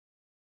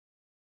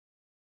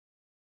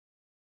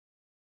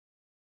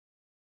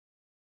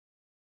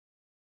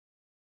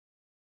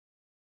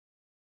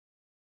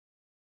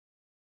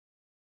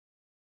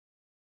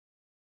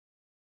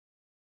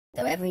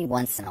So every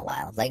once in a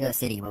while, Lego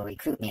City will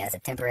recruit me as a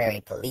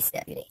temporary police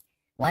deputy.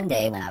 One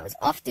day when I was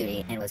off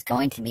duty and was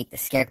going to meet the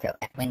Scarecrow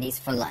at Wendy's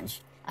for lunch,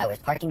 I was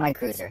parking my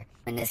cruiser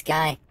when this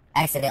guy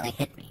accidentally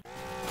hit me.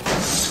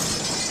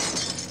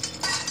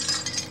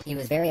 He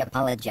was very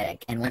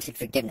apologetic and wanted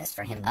forgiveness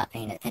for him not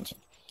paying attention.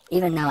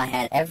 Even though I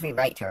had every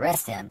right to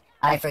arrest him,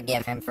 I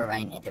forgave him for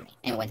running into me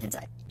and went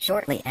inside.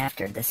 Shortly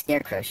after, the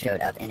Scarecrow showed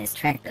up in his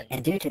tractor,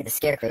 and due to the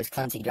Scarecrow's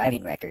clumsy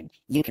driving record,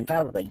 you can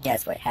probably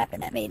guess what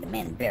happened that made the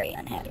man very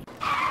unhappy.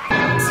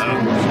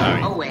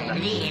 Sorry. Oh, well,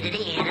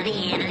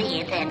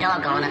 that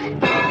doggone it.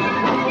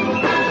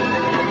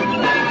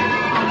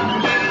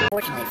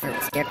 Fortunately for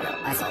the Scarecrow,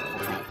 I saw the whole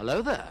thing.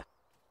 Hello there.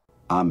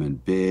 I'm in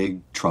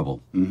big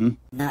trouble.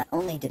 Not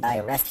only did I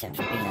arrest him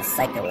for being a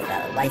psycho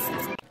without a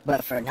license,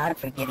 but for not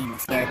forgiving the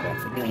Scarecrow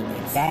for doing the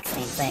exact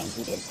same thing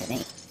he did to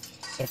me.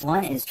 If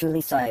one is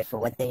truly sorry for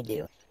what they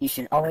do, you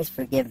should always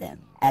forgive them,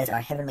 as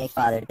our Heavenly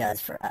Father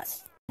does for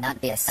us. Not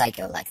be a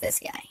psycho like this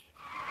guy.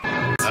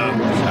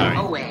 Sorry.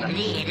 Oh, well,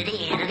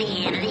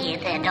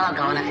 that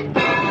doggone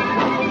it.